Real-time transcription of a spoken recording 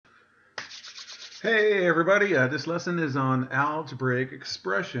Hey everybody, this lesson is on algebraic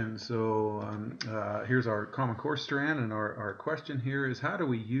expressions. Here's our Common Core strand, and our question here is, how do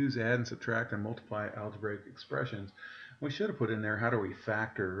we use, add, and subtract and multiply algebraic expressions? We should have put in there, how do we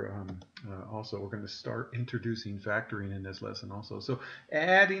factor? Also, we're going to start introducing factoring in this lesson also. So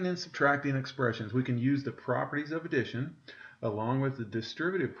adding and subtracting expressions, we can use the properties of addition along with the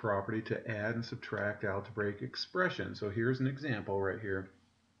distributive property to add and subtract algebraic expressions. So here's an example right here.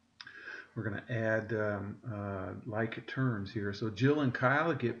 We're going to add like terms here. So Jill and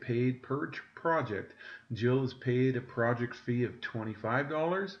Kyle get paid per project. Jill is paid a project fee of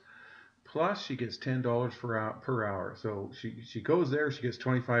 $25, plus she gets $10 per hour. So she goes there, she gets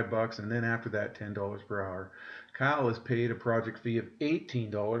 25 bucks, and then after that $10 per hour. Kyle is paid a project fee of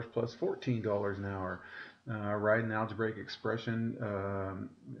 $18 plus $14 an hour. Write an algebraic expression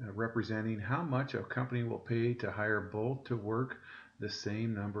representing how much a company will pay to hire both to work the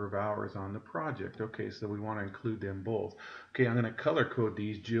same number of hours on the project. Okay, so we want to include them both. Okay, I'm going to color code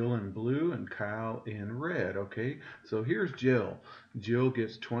these, Jill in blue and Kyle in red. Okay, so here's Jill. Jill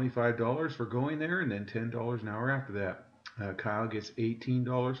gets $25 for going there and then $10 an hour after that. Kyle gets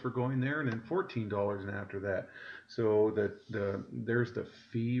 $18 for going there and then $14 and after that. So there's the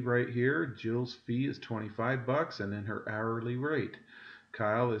fee right here. Jill's fee is 25 bucks and then her hourly rate.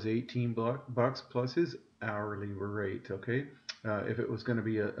 Kyle is 18 bucks plus his hourly rate. Okay, if it was going to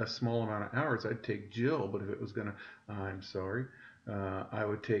be a small amount of hours, I'd take Jill. But if it was going to, I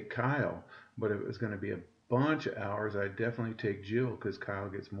would take Kyle. But if it was going to be a bunch of hours, I'd definitely take Jill because Kyle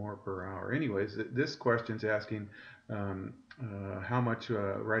gets more per hour. Anyways, this question's asking how much,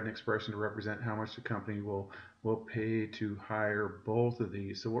 write an expression to represent how much the company will pay to hire both of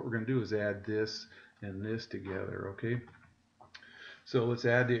these. So what we're going to do is add this and this together. Okay. So let's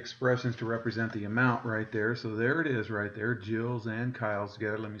add the expressions to represent the amount right there. So there it is right there, Jill's and Kyle's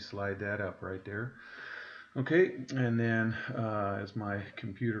together. Let me slide that up right there. Okay, and then as my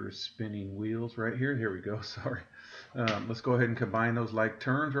computer is spinning wheels right here we go, sorry. Let's go ahead and combine those like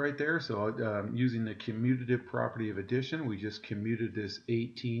terms right there. So using the commutative property of addition, we just commuted this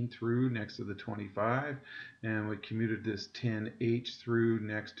 18 through next to the 25, and we commuted this 10h through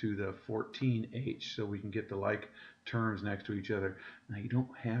next to the 14h, so we can get the like terms next to each other. Now you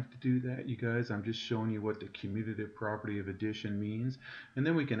don't have to do that, you guys. I'm just showing you what the commutative property of addition means. And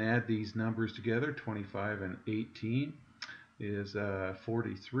then we can add these numbers together. 25 and 18 is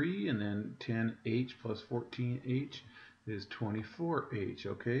 43, and then 10h plus 14h is 24h.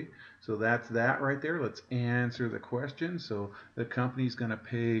 Okay, so that's that right there. Let's answer the question. So the company's going to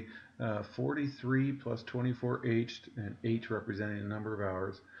pay 43 plus 24h, and h representing the number of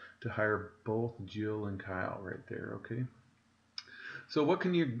hours, to hire both Jill and Kyle right there. Okay. So what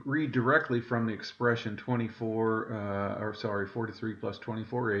can you read directly from the expression 43 plus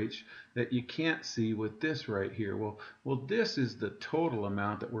 24h that you can't see with this right here? Well, this is the total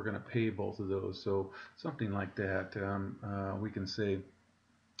amount that we're going to pay both of those. So something like that, we can say,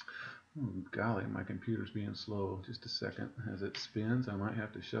 golly, my computer's being slow. Just a second. As it spins, I might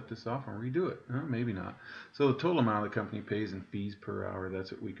have to shut this off and redo it. Maybe not. So the total amount the company pays in fees per hour,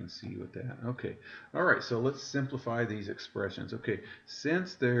 that's what we can see with that. Okay. All right, so let's simplify these expressions. Okay,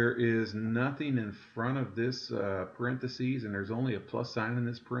 since there is nothing in front of this parentheses and there's only a plus sign in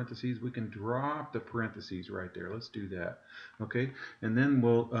this parentheses, we can drop the parentheses right there. Let's do that. Okay, and then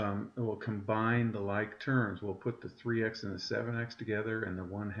we'll combine the like terms. We'll put the 3x and the 7x together and the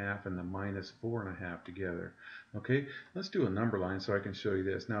 1/2 and the minus 4.5 together. Okay, let's do a number line so I can show you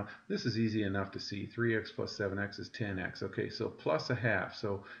this. Now, this is easy enough to see. 3x plus 7x is 10x. Okay, so plus a half.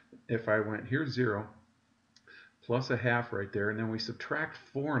 So if I went, here's 0, plus a half right there, and then we subtract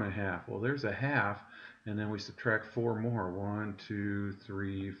 4.5. Well, there's a half, and then we subtract 4 more. 1, 2,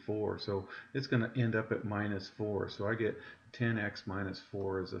 3, 4. So it's going to end up at minus 4. So I get 10x minus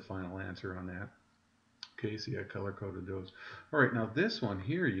 4 as the final answer on that. Okay, see, I color coded those. All right, now this one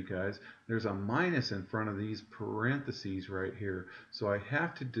here, you guys, there's a minus in front of these parentheses right here. So I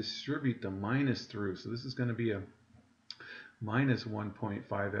have to distribute the minus through. So this is going to be a minus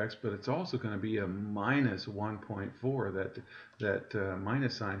 1.5x, but it's also going to be a minus 1.4. That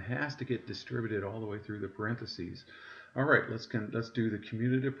minus sign has to get distributed all the way through the parentheses. All right, let's do the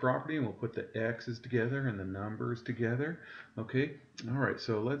commutative property, and we'll put the x's together and the numbers together. Okay, all right,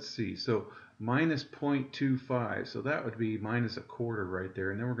 so let's see. So minus 0.25, so that would be minus a quarter right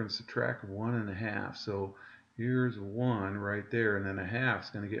there, and then we're going to subtract 1.5. So here's 1 right there, and then a half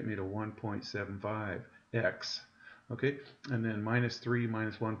is going to get me to 1.75x. Okay, and then minus 3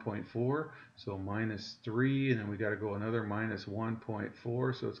 minus 1.4, so minus 3, and then we got to go another minus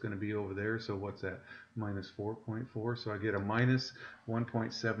 1.4, so it's going to be over there. So what's that? Minus 4.4, so I get a minus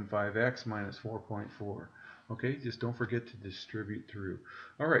 1.75x minus 4.4. Okay, just don't forget to distribute through.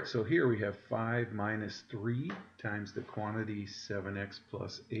 All right, so here we have 5 minus 3 times the quantity 7x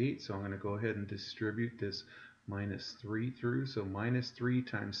plus 8, so I'm going to go ahead and distribute this minus 3 through. So minus 3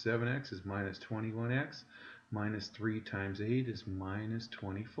 times 7x is minus 21x. Minus 3 times 8 is minus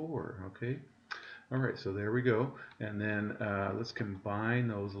 24. Okay. All right, so there we go. And then let's combine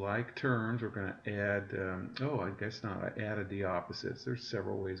those like terms. We're going to add, oh, I guess not. I added the opposites. There's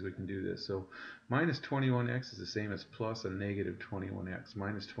several ways we can do this. So minus 21x is the same as plus a negative 21x.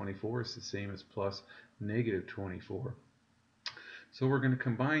 Minus 24 is the same as plus negative 24. So we're going to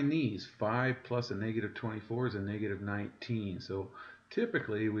combine these. 5 plus a negative 24 is a negative 19. So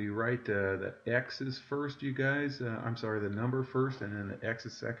typically we write the x's first, you guys. I'm sorry, the number first, and then the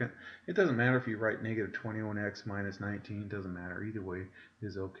x's second. It doesn't matter if you write negative 21x minus 19. It doesn't matter. Either way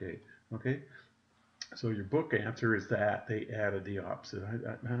is okay. Okay? So your book answer is that they added the opposite.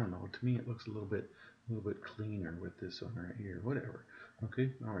 I don't know. To me, it looks a little bit cleaner with this one right here. Whatever.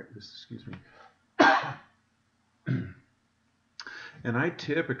 Okay? All right. Excuse me. And I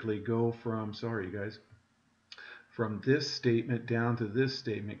typically go from, sorry you guys, from this statement down to this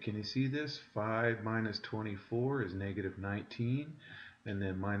statement. Can you see this? 5 minus 24 is negative 19, and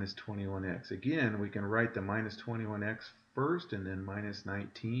then minus 21x. Again, we can write the minus 21x first and then minus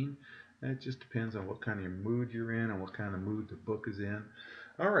 19. That just depends on what kind of mood you're in and what kind of mood the book is in.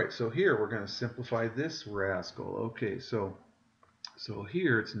 All right, so here we're going to simplify this rascal. Okay, so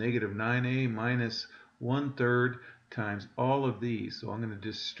here it's negative 9a minus 1/3 times all of these. So I'm going to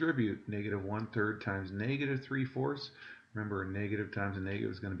distribute negative 1/3 times negative 3/4. Remember, a negative times a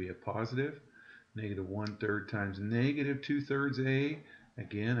negative is going to be a positive. Negative 1/3 times negative 2/3 a.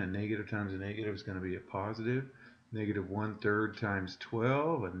 Again, a negative times a negative is going to be a positive. Negative 1/3 times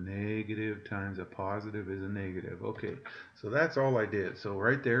 12, a negative times a positive is a negative. Okay, so that's all I did. So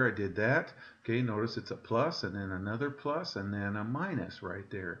right there I did that. Okay, notice it's a plus and then another plus and then a minus right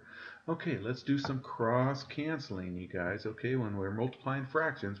there. Okay, let's do some cross canceling, you guys. Okay, when we're multiplying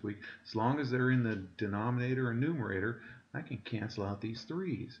fractions, as long as they're in the denominator and numerator, I can cancel out these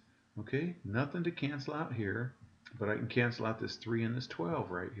 3's. Okay, nothing to cancel out here, but I can cancel out this 3 and this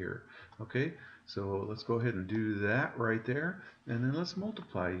 12 right here. Okay, so let's go ahead and do that right there, and then let's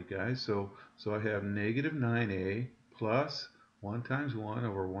multiply, you guys. So I have negative 9a plus 1 times 1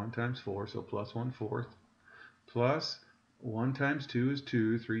 over 1 times 4, so plus 1/4, plus 1 times 2 is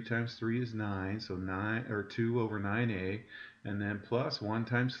 2, 3 times 3 is 9, so 2 over 9a, and then plus 1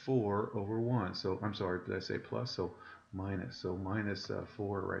 times 4 over 1. So I'm sorry, did I say plus? So minus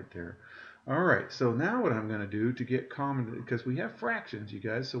 4 right there. All right, so now what I'm going to do to get common, because we have fractions, you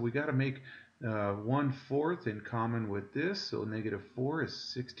guys, so we got to make 1/4 in common with this, so negative 4 is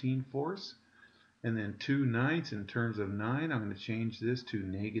 16/4, and then 2/9 in terms of 9, I'm going to change this to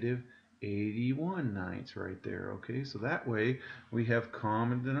negative 81/9 right there. Okay, so that way we have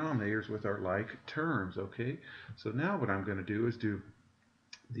common denominators with our like terms. Okay, so now what I'm going to do is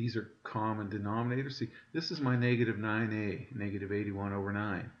these are common denominators. See, this is my negative 9a, negative 81 over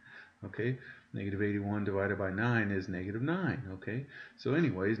 9. Okay, negative 81 divided by 9 is negative 9. Okay, so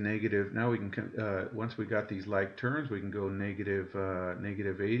anyways, now we can, once we got these like terms, we can go negative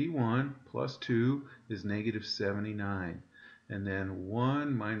 81 plus 2 is negative 79. And then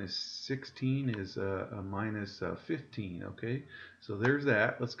 1 minus 16 is a minus 15. Okay, so there's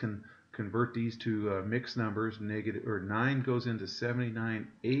that. Let's convert these to mixed numbers. 9 goes into 79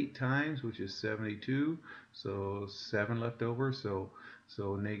 8 times, which is 72. So 7 left over.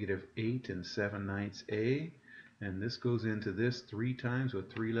 So negative 8 and 7/9 a. And this goes into this 3 times with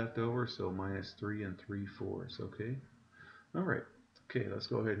 3 left over. So minus 3 and 3/4. Okay. All right. Okay, let's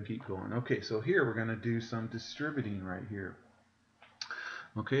go ahead and keep going. Okay, so here we're going to do some distributing right here.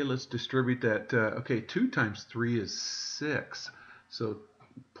 Okay, let's distribute that. Okay, 2 times 3 is 6. So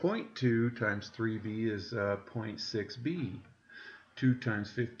 0.2 times 3b is 0.6b. 2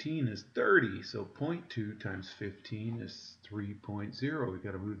 times 15 is 30. So 0.2 times 15 is 3.0. We've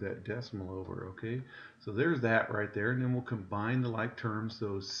got to move that decimal over, okay? So there's that right there. And then we'll combine the like terms,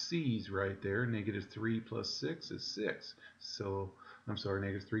 those c's right there. Negative 3 plus 6 is 6. So I'm sorry,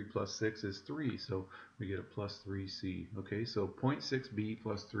 negative 3 plus 6 is 3, so we get a plus 3c. Okay, so 0.6b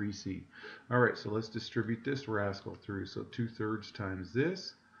plus 3c. All right, so let's distribute this rascal through. So 2/3 times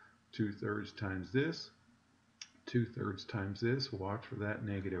this, 2/3 times this, 2/3 times this. Watch for that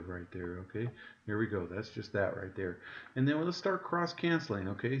negative right there, okay? Here we go. That's just that right there. And then let's start cross canceling,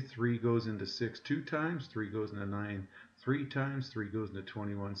 okay? 3 goes into 6 2 times, 3 goes into 9 3 times, 3 goes into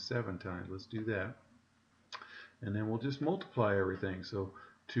 21 7 times. Let's do that. And then we'll just multiply everything. So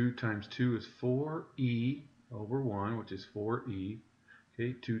 2 times 2 is 4e over 1, which is 4e.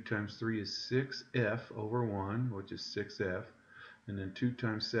 Okay, 2 times 3 is 6f over 1, which is 6f. And then 2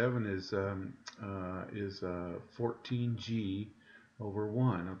 times 7 is 14g over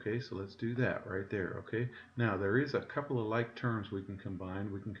 1. Okay, so let's do that right there. Okay, now there is a couple of like terms we can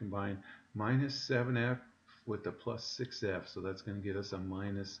combine. We can combine minus 7f with the plus 6f, so that's going to get us a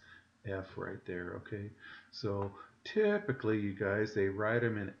minus f right there. Okay, so typically, you guys, they write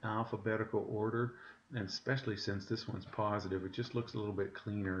them in alphabetical order, and especially since this one's positive, it just looks a little bit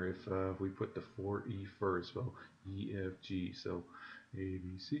cleaner if we put the 4e first. So E, F, G. So A,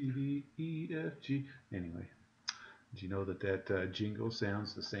 B, C, D, E, F, G. Anyway, do you know that that jingle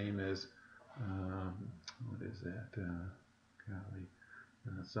sounds the same as, what is that? Golly.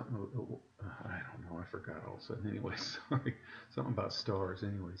 Something, I don't know, I forgot all of a sudden. Anyways, sorry. Something about stars.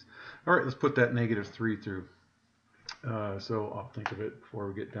 Anyways. All right, let's put that -3 through. So I'll think of it before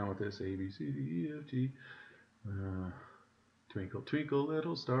we get done with this. A, B, C, D, E, F, G. Twinkle, twinkle,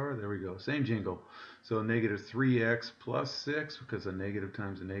 little star. There we go. Same jingle. So -3x plus 6, because a negative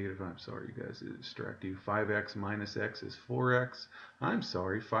times a negative. I'm sorry, you guys, to distract you. 5x minus x is 4x. I'm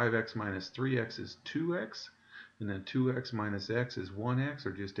sorry, 5x minus 3x is 2x. And then 2x minus x is 1x,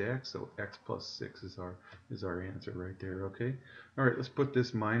 or just x. So x plus 6 is our answer right there. Okay. All right, let's put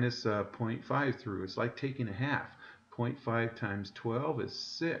this minus 0.5 through. It's like taking a half. 0.5 times 12 is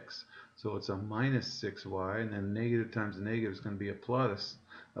 6. So it's a minus 6y, and then negative times a negative is going to be a plus.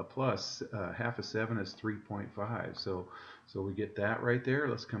 Half of 7 is 3.5. So we get that right there.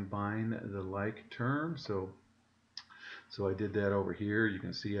 Let's combine the like terms. So I did that over here. You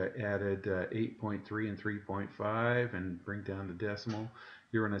can see I added 8.3 and 3.5 and bring down the decimal.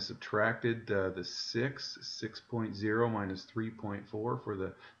 Here when I subtracted the 6.0 minus 3.4 for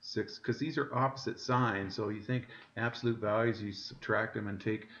the 6, because these are opposite signs. So you think absolute values, you subtract them and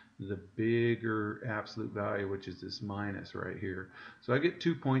take the bigger absolute value, which is this minus right here. So I get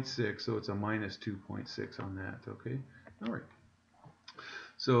 2.6, so it's a minus 2.6 on that, okay? All right.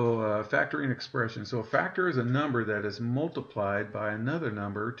 So factoring expression. So a factor is a number that is multiplied by another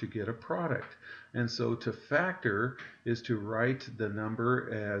number to get a product. And so to factor is to write the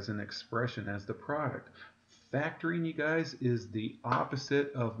number as an expression, as the product. Factoring, you guys, is the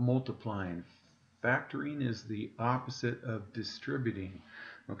opposite of multiplying. Factoring is the opposite of distributing.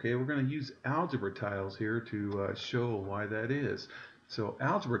 Okay, we're going to use algebra tiles here to show why that is. So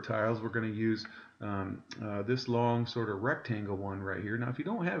algebra tiles, we're going to use this long sort of rectangle one right here. Now, if you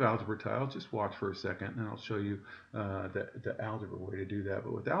don't have algebra tiles, just watch for a second, and I'll show you the algebra way to do that.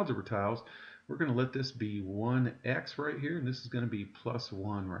 But with algebra tiles, we're going to let this be 1x right here, and this is going to be plus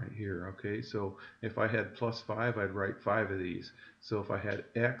 1 right here. Okay, so if I had plus 5, I'd write 5 of these. So if I had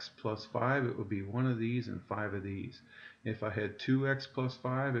x plus 5, it would be 1 of these and 5 of these. If I had 2x plus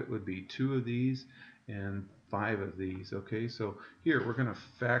 5, it would be 2 of these and 5 of these. Okay, so here we're going to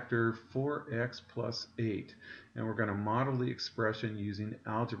factor 4x plus 8, and we're going to model the expression using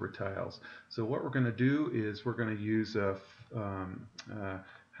algebra tiles. So what we're going to do is we're going to use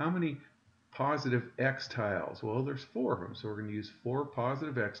how many positive x tiles? Well, there's 4 of them, so we're going to use 4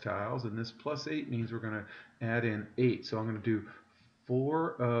 positive x tiles, and this plus 8 means we're going to add in 8. So I'm going to do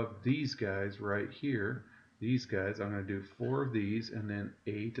 4 of these guys right here. These guys, I'm going to do 4 of these and then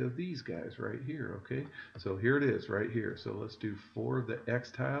 8 of these guys right here. Okay, so here it is right here. So let's do 4 of the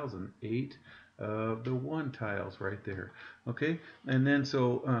x tiles and 8 of the 1 tiles right there. Okay, and then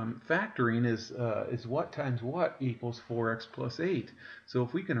so factoring is what times what equals 4x plus 8. So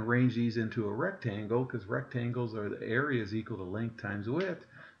if we can arrange these into a rectangle, because rectangles are the areas equal to length times width,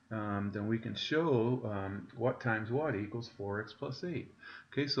 then we can show what times what equals 4x plus 8.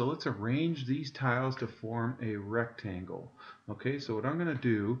 Okay, so let's arrange these tiles to form a rectangle. Okay, so what I'm going to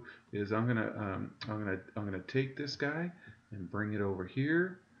do is I'm going to take this guy and bring it over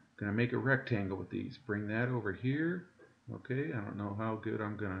here. I'm going to make a rectangle with these. Bring that over here. Okay, I don't know how good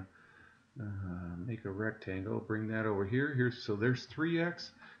I'm going to make a rectangle. Bring that over here. So there's 3x.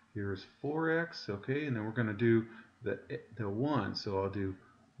 Here's 4x. Okay, and then we're going to do the 1. So I'll do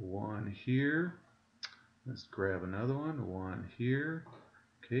 1 here. Let's grab another one. 1 here.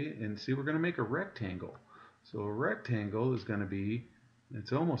 Okay, and see, we're going to make a rectangle. So a rectangle is going to be,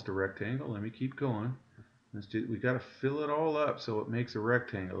 it's almost a rectangle. Let me keep going. We got to fill it all up so it makes a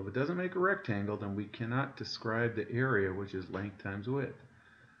rectangle. If it doesn't make a rectangle, then we cannot describe the area, which is length times width.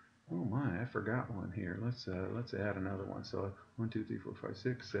 Oh my, I forgot one here. Let's add another one. So 1, 2, 3, 4, 5,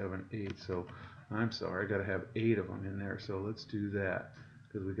 6, 7, 8. So I'm sorry, I got to have 8 of them in there. So let's do that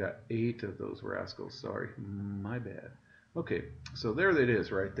because we got 8 of those rascals. Sorry, my bad. Okay, so there it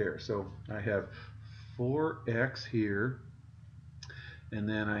is right there. So I have 4x here, and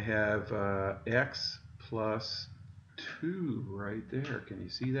then I have x plus 2 right there. Can you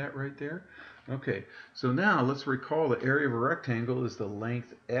see that right there? Okay, so now let's recall the area of a rectangle is the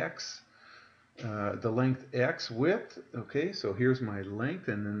length x width. Okay, so here's my length,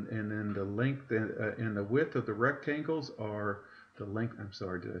 and then the length and the width of the rectangles are the length. I'm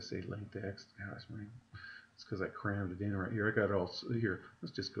sorry, did I say length x? Gosh, it's because I crammed it in right here. I got it all here.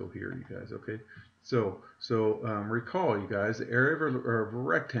 Let's just go here, you guys. Okay, so recall, you guys, the area of a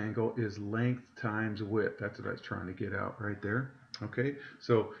rectangle is length times width. That's what I was trying to get out right there. Okay,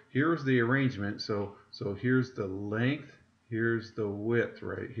 so here's the arrangement. So here's the length. Here's the width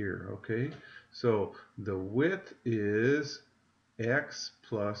right here. Okay, so the width is x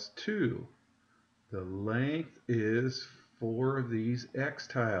plus 2. The length is 4 of these x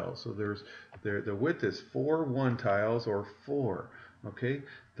tiles. So the width is 4 1 tiles or 4. Okay,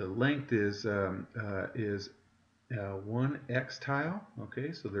 the length is 1 x tile.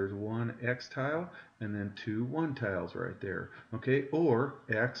 Okay, so there's 1 x tile and then 2 1 tiles right there. Okay, or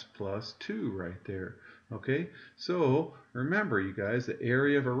x plus 2 right there. Okay, so remember, you guys, the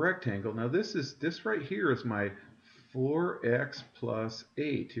area of a rectangle. Now this right here is my 4x plus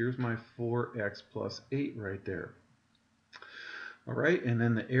 8. Here's my 4x plus 8 right there. All right, and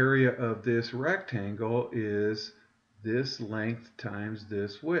then the area of this rectangle is this length times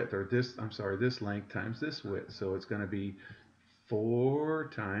this width, or this length times this width. So it's going to be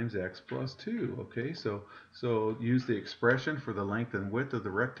 4 times x plus 2. Okay, so use the expression for the length and width of the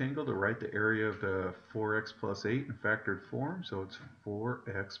rectangle to write the area of the 4x plus 8 in factored form. So it's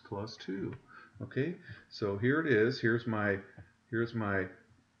 4x plus 2. Okay, so here it is. Here's my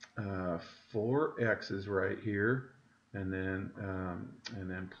 4x's right here, and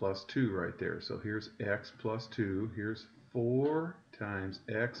then plus 2 right there. So here's x plus 2. Here's 4 times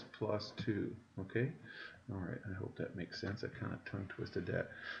x plus 2. Okay. All right, I hope that makes sense. I kind of tongue twisted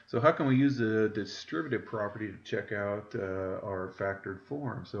that. So how can we use the distributive property to check out our factored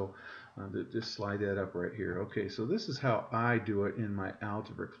form? So just slide that up right here. Okay, so this is how I do it in my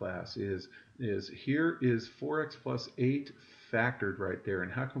algebra class. Is here is 4x plus 8 factored right there.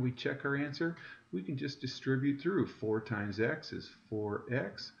 And how can we check our answer? We can just distribute through. 4 times x is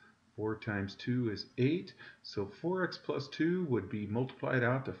 4x. 4 times 2 is 8, so 4x plus 2 would be multiplied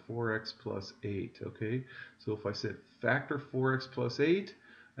out to 4x plus 8, okay? So if I said factor 4x plus 8,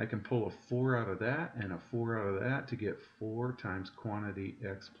 I can pull a 4 out of that and a 4 out of that to get 4 times quantity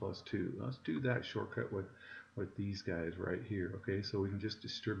x plus 2. Let's do that shortcut with these guys right here, okay? So we can just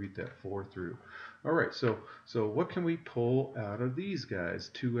distribute that 4 through. All right, so what can we pull out of these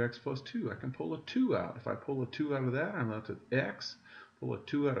guys? 2x plus 2. I can pull a 2 out. If I pull a 2 out of that, I'm left with x. Pull a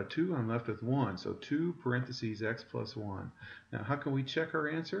 2 out of 2, I'm left with 1. So 2 parentheses x plus 1. Now how can we check our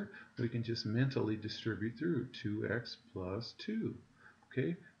answer? We can just mentally distribute through 2x plus 2.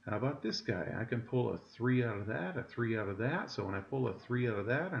 Okay, how about this guy? I can pull a 3 out of that, a 3 out of that. So when I pull a 3 out of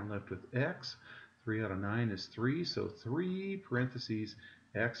that, I'm left with x. 3 out of 9 is 3, so 3 parentheses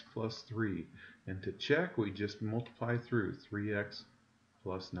x plus 3. And to check, we just multiply through 3x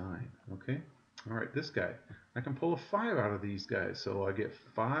plus 9. Okay? All right, this guy. I can pull a 5 out of these guys. So I get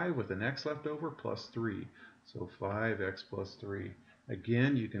 5 with an x left over plus 3. So 5x plus 3.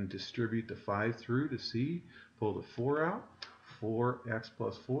 Again, you can distribute the 5 through to see. Pull the 4 out. 4x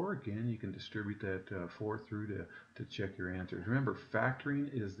plus 4. Again, you can distribute that 4 through to check your answers. Remember, factoring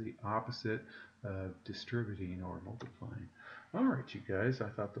is the opposite of distributing or multiplying. All right, you guys. I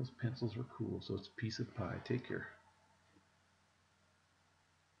thought those pencils were cool. So it's a piece of pie. Take care.